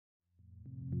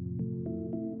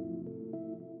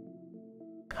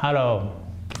Hello,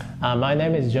 my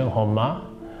name is Jun Homma.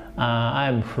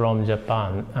 I'm from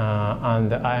Japan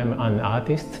and I'm an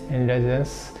artist in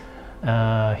residence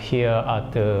here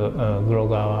at the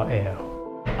Grogawa area.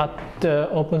 At the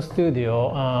Open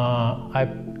Studio,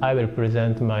 I will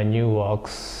present my new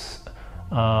works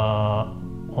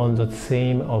on the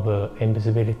theme of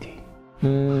invisibility.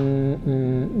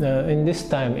 In this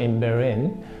time in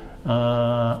Berlin,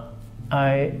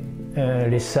 I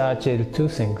researched two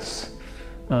things.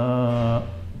 The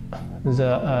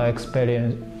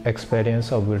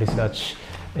experience of research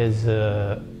is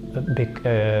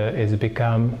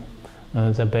become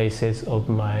the basis of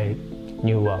my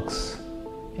new works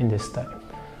in this time.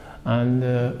 And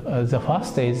the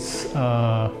first is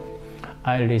I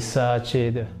researched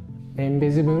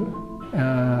invisible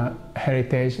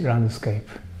heritage landscape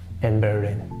in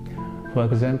Berlin. For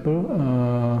example,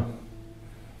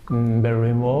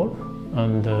 Berlin Wall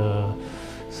and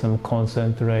some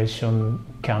concentration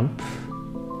camp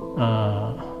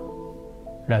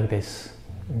like this.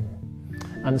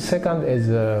 And second is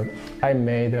I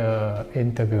made an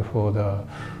interview for the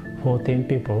 14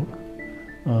 people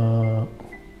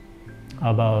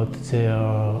about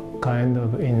their kind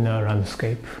of inner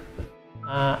landscape.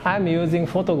 I'm using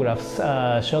photographs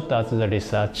shot as the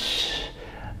research.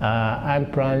 I'm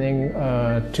planning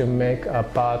to make a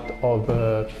part of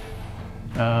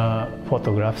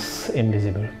photographs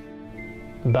invisible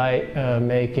by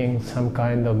making some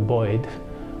kind of void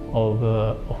of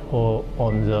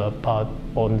on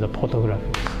the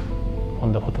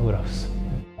photographs.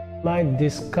 By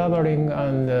discovering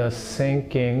and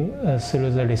thinking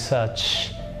through the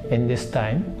research in this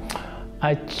time,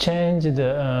 I changed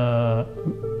the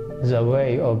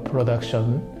way of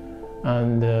production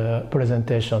and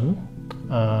presentation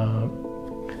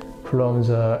from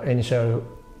the initial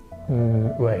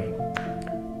way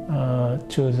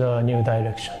to the new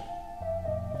direction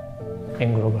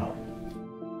in global.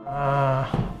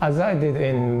 As I did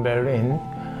in Berlin,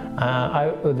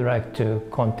 I would like to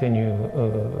continue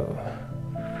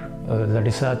the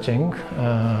researching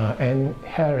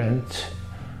inherent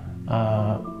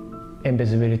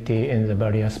invisibility in the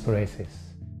various places.